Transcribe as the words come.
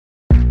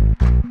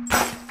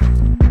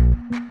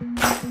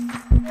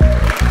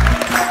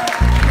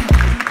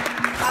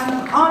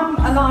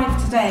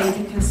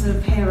absence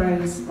of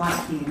heroes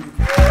like you.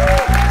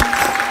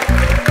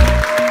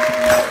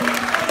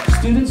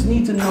 Students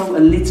need to know a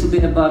little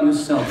bit about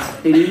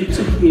yourself. They need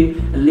to hear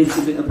a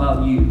little bit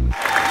about you.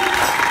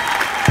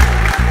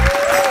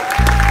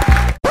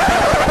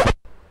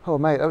 Oh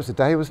mate, that was a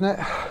day, wasn't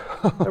it?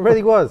 It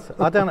really was.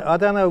 I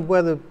don't know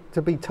whether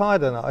to be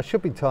tired or not. I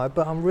should be tired,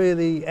 but I'm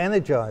really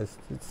energised.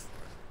 It's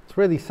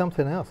really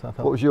something else, I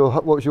thought.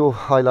 What was your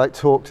highlight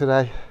talk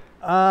today?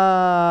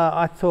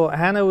 I thought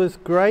Hannah was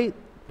great,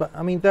 but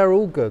I mean they're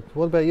all good.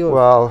 What about yours?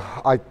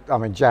 Well,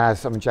 I'm in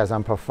jazz and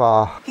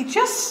parfum. He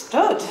just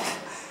stood.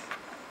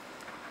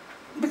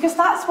 Because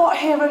that's what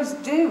heroes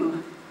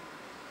do.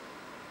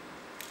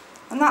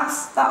 And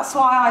that's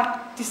why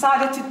I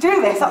decided to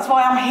do this. That's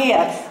why I'm here.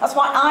 That's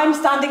why I'm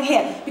standing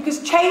here.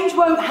 Because change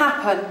won't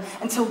happen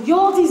until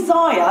your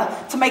desire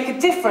to make a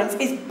difference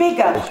is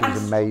bigger. She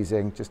was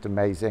amazing, just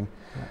amazing.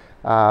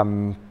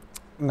 Natalie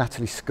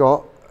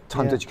Scott,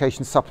 Times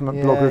Education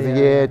Supplement Blogger of the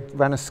Year,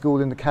 ran a school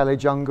in the Calais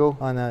jungle.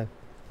 I know.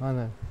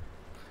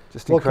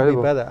 Just what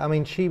incredible. Could be better? I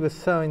mean, she was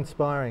so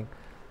inspiring.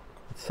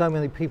 So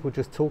many people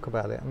just talk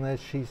about it, and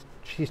she's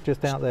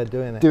just out there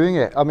doing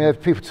it. I mean,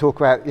 people talk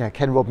about, you know,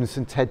 Ken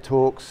Robinson, TED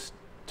Talks,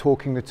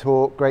 talking the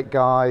talk, great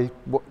guy.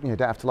 Don't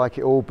have to like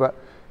it all, but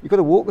you've got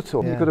to walk the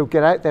talk. You've got to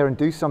get out there and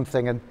do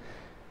something. And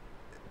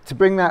to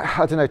bring that,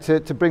 I don't know,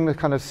 to bring the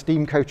kind of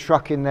Steamco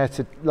truck in there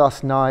to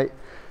last night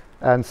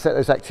and set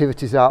those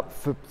activities up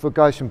for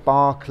guys from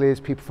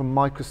Barclays, people from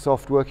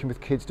Microsoft working with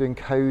kids doing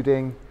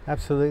coding.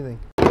 Absolutely.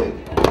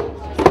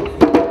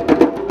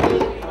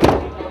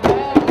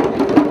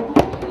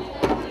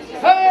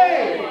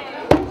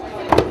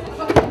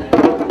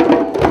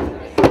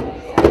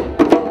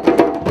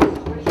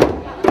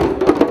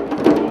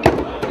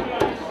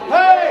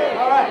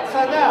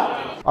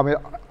 I mean,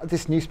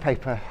 this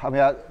newspaper, I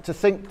mean, to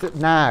think that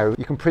now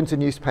you can print a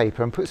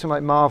newspaper and put someone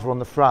like Marva on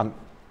the front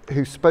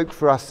who spoke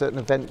for us at an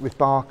event with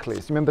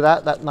Barclays. Remember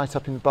that night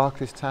up in the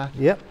Barclays Tower?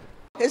 Yep.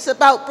 It's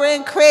about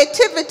bringing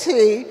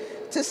creativity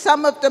to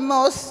some of the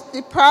most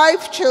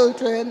deprived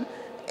children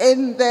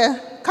in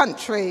the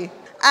country.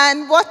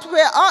 And what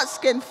we're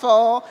asking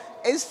for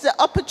is the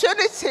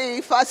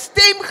opportunity for a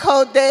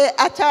Steamco Day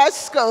at our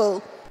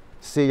school.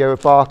 CEO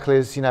of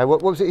Barclays, you know,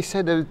 what was it he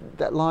said,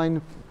 that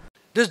line?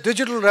 This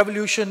digital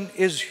revolution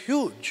is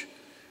huge.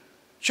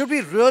 Should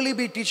we really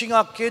be teaching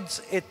our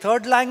kids a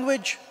third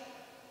language?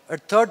 A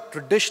third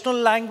traditional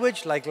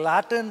language like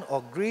Latin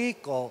or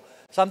Greek or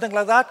something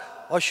like that?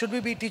 Or should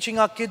we be teaching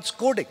our kids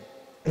coding?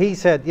 He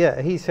said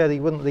he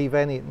wouldn't leave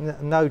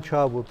no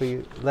child would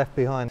be left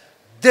behind.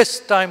 This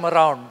time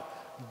around,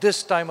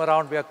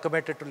 we are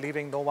committed to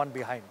leaving no one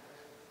behind,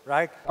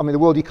 right? I mean, the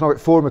World Economic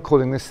Forum are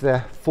calling this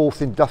their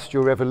fourth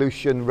industrial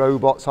revolution,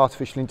 robots,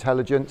 artificial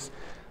intelligence.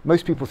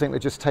 Most people think they're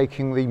just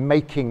taking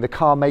the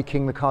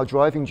car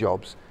driving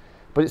jobs,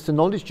 but it's the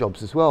knowledge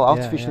jobs as well.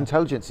 Artificial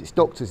intelligence, it's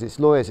doctors, it's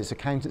lawyers, it's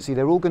accountancy,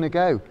 they're all going to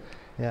go.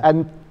 Yeah.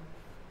 And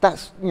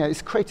that's, you know,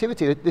 it's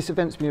creativity. This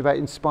event's been about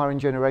inspiring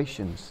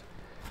generations.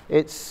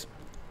 It's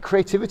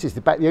creativity is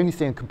the only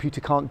thing a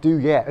computer can't do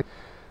yet.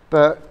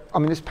 But I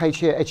mean, this page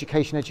here,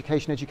 education,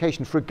 education,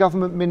 education. For a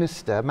government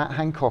minister, Matt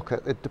Hancock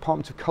at the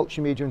Department of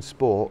Culture, Media and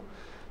Sport,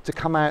 to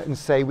come out and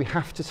say we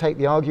have to take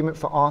the argument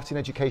for art in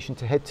education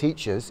to head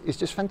teachers is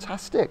just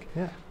fantastic.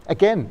 Yeah.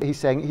 Again, he's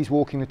saying he's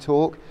walking the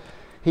talk.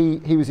 He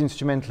was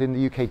instrumental in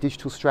the UK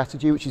digital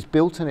strategy, which is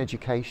built on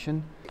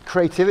education.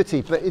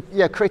 Creativity, but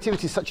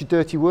creativity is such a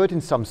dirty word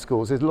in some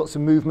schools. There's lots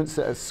of movements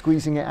that are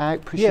squeezing it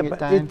out, pushing it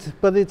down.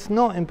 But it's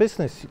not in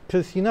business,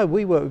 because, you know,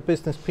 we work with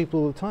business people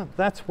all the time.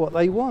 That's what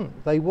they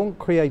want. They want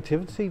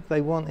creativity,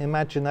 they want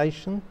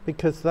imagination,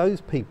 because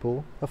those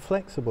people are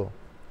flexible.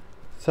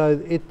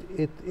 So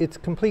it's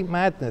complete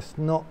madness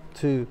not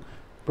to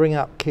bring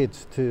up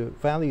kids to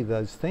value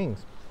those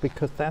things,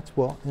 because that's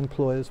what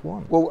employers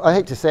want. Well, I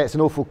hate to say it's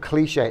an awful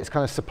cliche. It's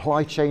kind of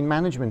supply chain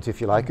management, if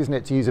you like, isn't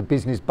it? To use a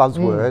business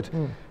buzzword.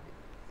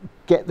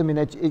 Get them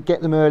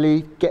get them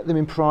early, get them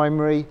in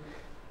primary,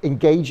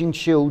 engaging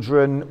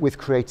children with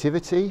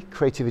creativity.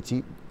 Creativity,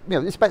 you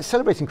know, it's about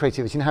celebrating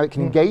creativity and how it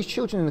can engage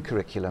children in the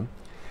curriculum,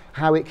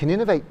 how it can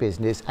innovate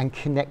business and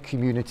connect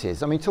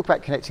communities. I mean, talk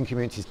about connecting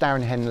communities.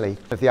 Darren Henley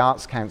of the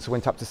Arts Council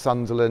went up to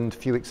Sunderland a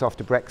few weeks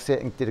after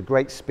Brexit and did a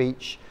great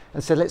speech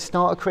and said, let's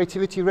start a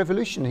creativity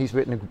revolution. He's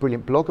written a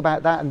brilliant blog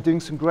about that and doing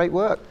some great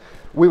work.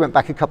 We went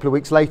back a couple of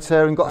weeks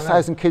later and got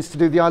 1,000 kids to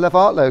do the I Love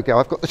Art logo.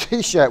 I've got the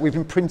t-shirt, we've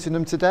been printing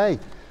them today.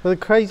 Well, the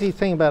crazy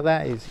thing about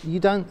that is you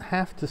don't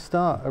have to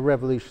start a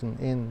revolution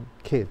in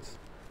kids.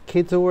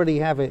 Kids already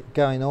have it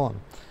going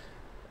on.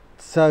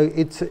 So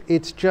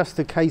it's just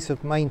a case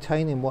of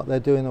maintaining what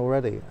they're doing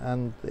already.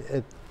 And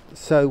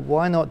so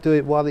why not do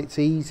it while it's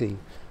easy,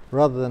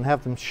 rather than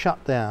have them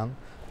shut down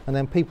and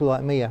then people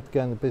like me have to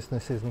go into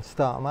businesses and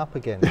start them up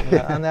again. You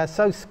know? And they're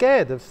so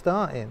scared of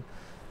starting,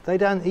 they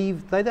don't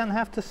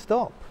have to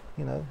stop.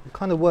 You know, the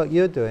kind of work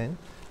you're doing,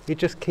 it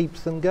just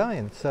keeps them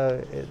going.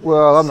 So it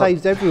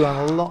saves everyone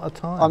a lot of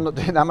time. I'm not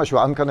doing that much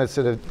work. I'm kind of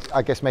sort of,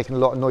 I guess, making a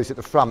lot of noise at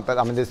the front. But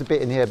I mean, there's a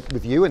bit in here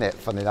with you in it.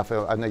 Funny enough,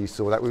 I know you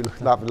saw that. We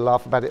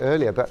laughed about it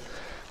earlier. But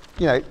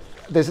you know,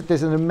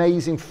 there's an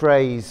amazing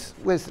phrase.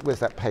 Where's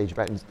that page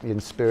about the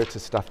inspirator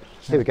stuff?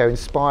 Here we go.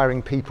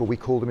 Inspiring people. We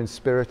call them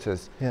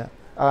inspirators. Yeah.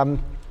 Do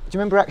you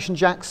remember Action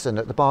Jackson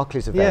at the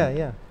Barclays event?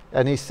 Yeah, yeah.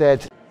 And he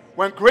said,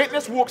 when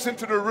greatness walks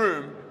into the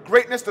room,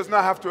 greatness does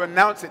not have to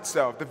announce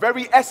itself. The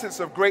very essence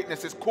of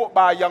greatness is caught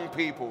by young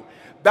people.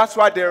 That's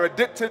why they're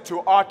addicted to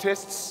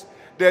artists.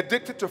 They're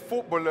addicted to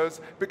footballers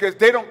because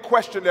they don't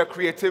question their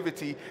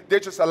creativity. They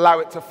just allow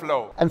it to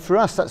flow. And for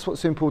us, that's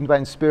what's so important about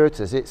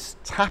inspirators. It's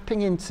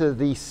tapping into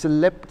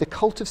the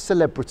cult of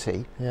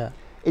celebrity,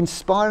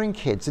 inspiring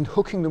kids and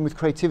hooking them with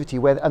creativity.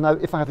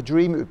 If I have a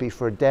dream, it would be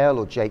for Adele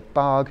or Jake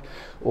Bugg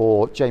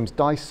or James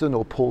Dyson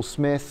or Paul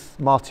Smith,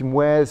 Martin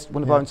Ware's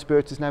one of our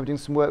inspirators now, doing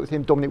some work with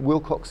him. Dominic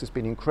Wilcox has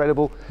been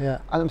incredible. Yeah.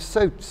 And I'm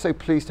so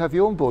pleased to have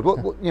you on board.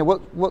 What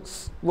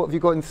have you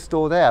got in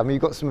store there? I mean,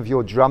 you've got some of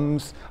your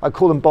drums. I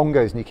call them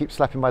bongos, and you keep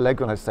slapping my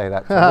leg when I say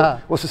that.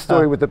 So what's the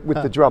story with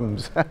the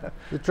drums?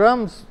 The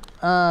drums,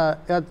 I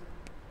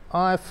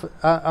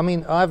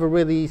mean, I have a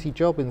really easy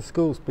job in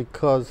schools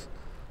because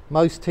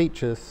most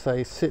teachers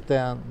say, sit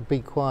down and be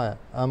quiet.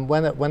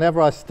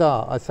 Whenever I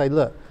start, I say,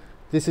 look,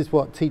 this is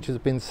what teachers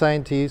have been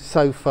saying to you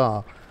so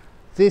far.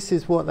 This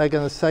is what they're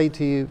going to say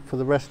to you for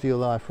the rest of your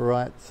life, all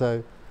right?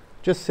 So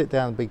just sit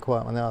down and be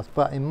quiet when they ask.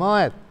 But in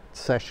my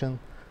session,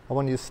 I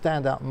want you to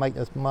stand up and make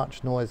as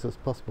much noise as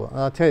possible. And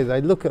I'll tell you,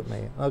 they look at me,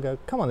 and I'll go,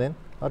 come on then.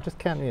 I'll just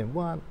count you in.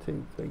 1,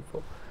 2, 3,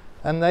 4.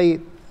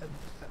 And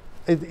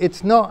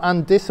it's not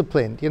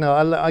undisciplined. You know,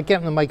 I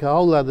get them to make a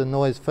whole lot of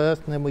noise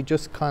first, and then we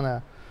just kind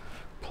of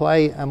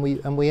play, and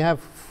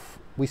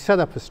we set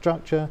up a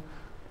structure,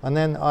 and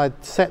then I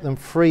set them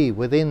free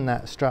within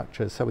that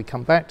structure. So we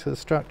come back to the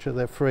structure,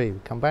 they're free. We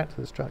come back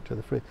to the structure,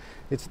 they're free.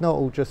 It's not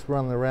all just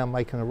running around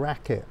making a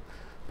racket.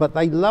 But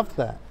they love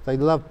that. They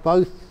love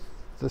both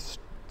the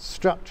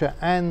structure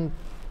and,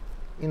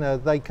 you know,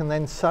 they can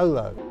then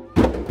solo.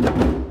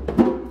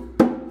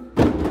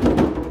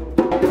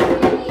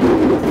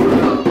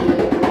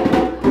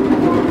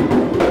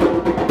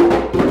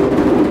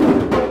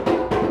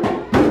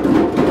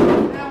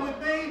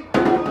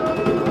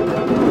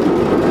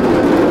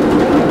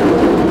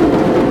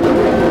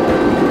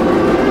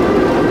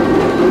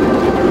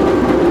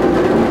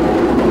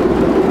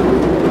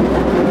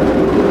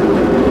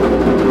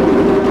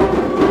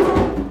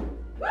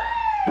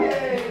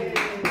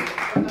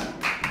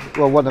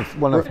 Well,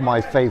 one of my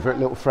favourite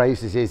little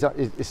phrases is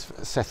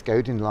Seth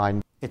Godin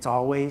line. It's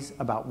always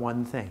about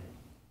one thing: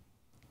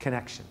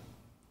 connection.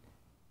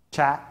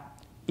 Chat,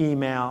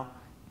 email,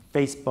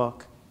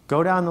 Facebook,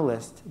 go down the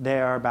list. They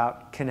are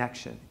about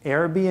connection.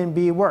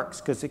 Airbnb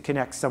works because it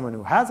connects someone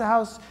who has a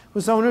house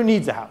with someone who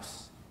needs a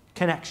house.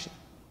 Connection.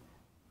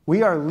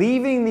 We are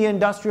leaving the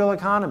industrial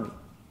economy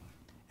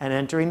and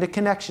entering the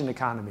connection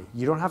economy.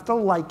 You don't have to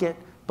like it,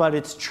 but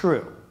it's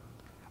true.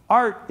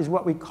 Art is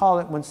what we call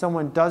it when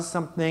someone does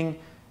something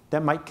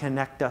that might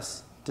connect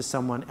us to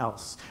someone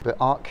else. But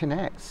art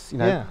connects, you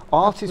know. Yeah,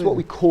 art absolutely. Is what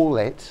we call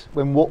it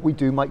when what we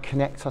do might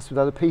connect us with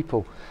other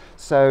people.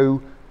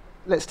 So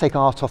let's take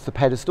art off the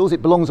pedestals.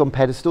 It belongs on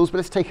pedestals, but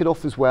let's take it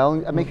off as well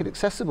and make it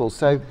accessible.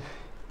 So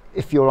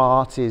if your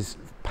art is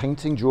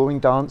painting, drawing,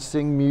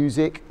 dancing,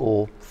 music,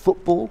 or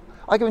football,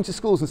 I go into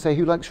schools and say,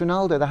 who likes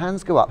Ronaldo? The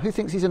hands go up. Who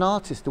thinks he's an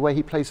artist, the way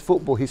he plays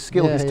football, his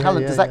skill, his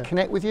talent? Does that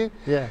connect with you?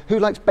 Yeah. Who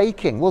likes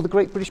baking? Well, the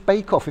Great British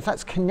Bake Off. If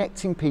that's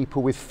connecting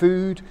people with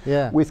food,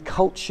 with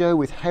culture,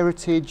 with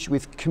heritage,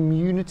 with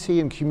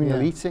community and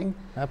communal eating.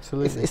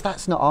 Absolutely. If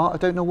that's not art, I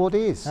don't know what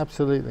is.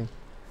 Absolutely.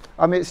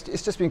 I mean, it's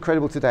just been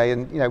incredible today.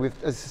 And, you know,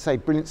 with, as I say,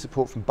 brilliant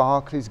support from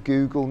Barclays,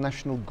 Google,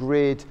 National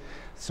Grid.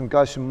 Some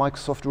guys from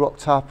Microsoft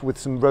rocked up with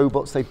some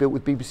robots they built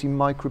with BBC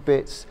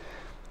Microbits.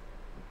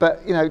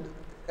 But, you know,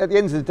 at the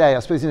end of the day, I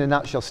suppose in a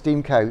nutshell,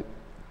 Steamco,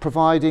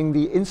 providing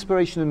the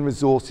inspiration and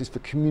resources for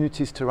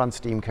communities to run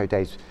Steamco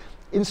days.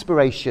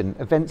 Inspiration,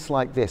 events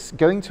like this,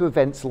 going to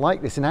events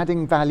like this and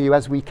adding value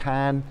as we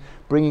can,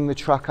 bringing the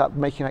truck up,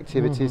 making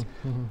activities.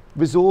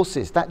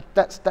 Resources,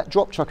 that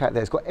drop truck out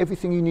there has got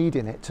everything you need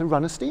in it to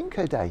run a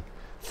Steamco day.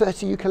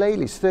 30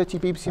 ukuleles, 30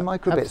 BBC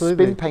Microbits,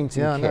 spin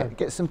painting kit,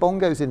 get some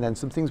bongos in there,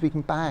 some things we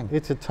can bang.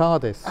 It's a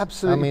TARDIS.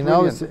 Absolutely.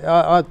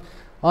 I mean,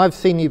 I've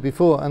seen you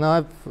before, and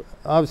I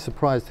was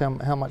surprised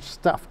how much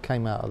stuff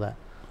came out of that.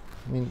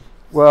 I mean,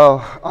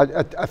 well,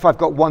 if I've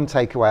got one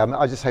takeaway,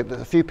 I just hope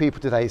that a few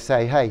people today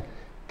say, hey,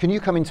 can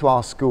you come into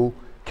our school?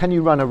 Can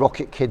you run a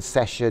Rocket Kids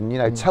session? You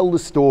know, tell the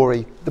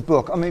story, the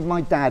book. I mean, my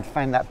dad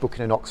found that book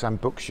in an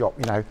Oxfam bookshop.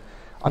 You know,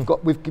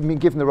 we've been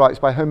given the rights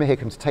by Homer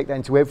Hickam to take that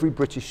into every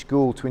British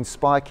school to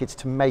inspire kids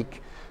to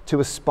make, to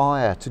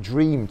aspire, to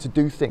dream, to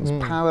do things.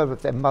 Power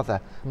of their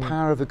mother,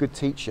 power of a good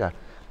teacher.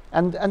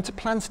 And to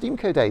plan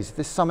Steamco days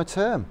this summer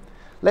term.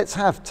 Let's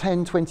have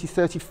 10, 20,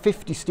 30,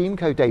 50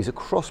 Steamco days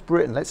across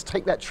Britain. Let's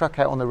take that truck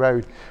out on the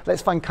road.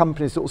 Let's find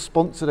companies that will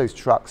sponsor those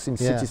trucks in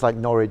cities like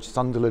Norwich,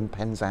 Sunderland,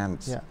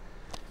 Penzance. Yeah.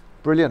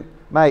 Brilliant.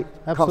 Mate,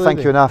 absolutely. Can't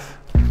thank you enough.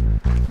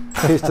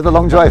 Here's to the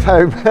long drive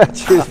home.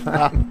 Cheers,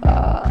 man.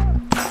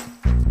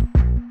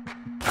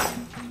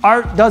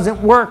 Art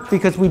doesn't work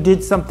because we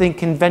did something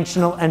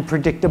conventional and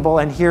predictable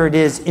and here it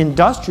is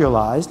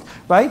industrialized,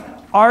 right?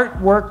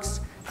 Art works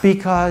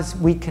because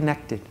we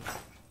connected.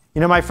 You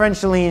know, my friend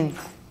Shalene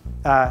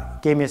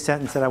gave me a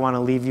sentence that I want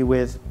to leave you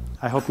with.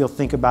 I hope you'll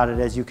think about it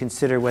as you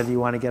consider whether you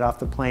want to get off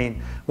the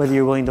plane, whether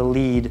you're willing to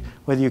lead,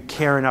 whether you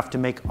care enough to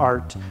make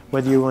art,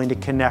 whether you're willing to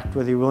connect,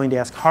 whether you're willing to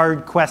ask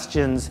hard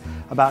questions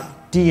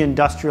about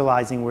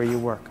deindustrializing where you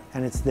work.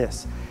 And it's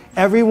this.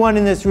 Everyone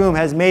in this room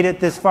has made it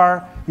this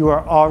far. You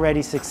are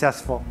already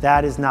successful.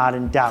 That is not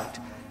in doubt.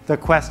 The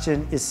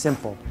question is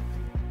simple.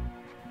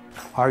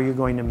 Are you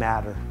going to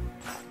matter?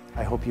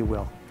 I hope you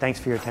will. Thanks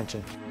for your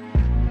attention.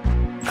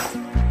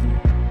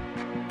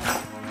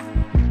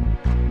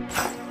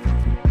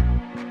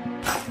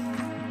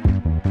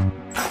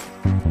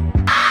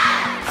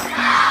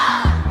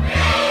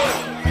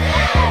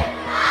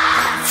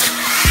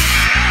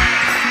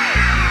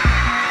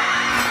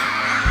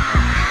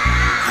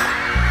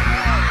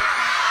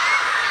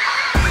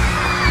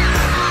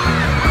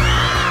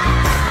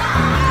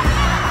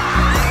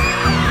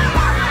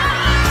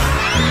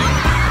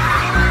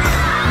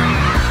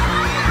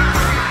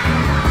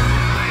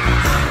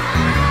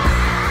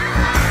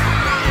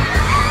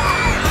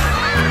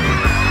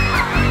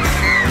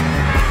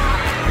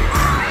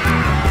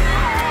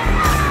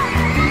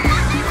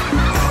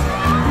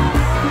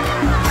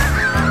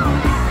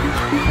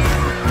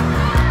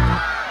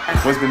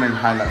 What's the main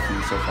highlight for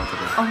you so far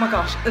today? Oh my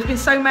gosh, there's been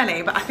so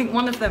many, but I think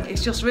one of them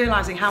is just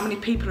realising how many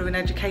people are in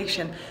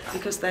education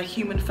because they're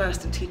human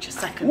first and teacher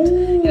second.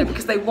 You know,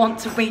 because they want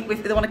to meet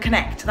with, they want to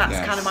connect. That's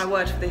kind of my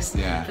word for this,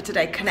 for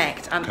today,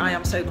 connect. And I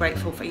am so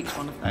grateful for each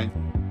one of them.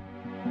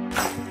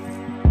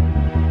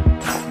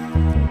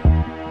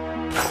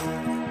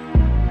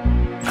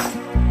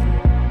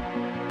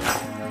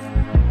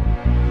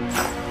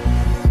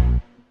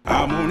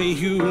 I'm only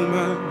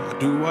human, I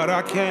do what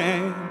I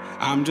can.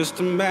 I'm just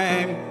a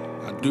man,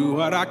 I do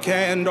what I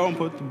can. Don't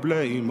put the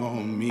blame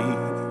on me.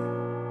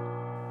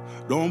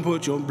 Don't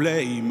put your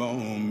blame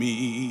on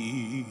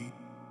me.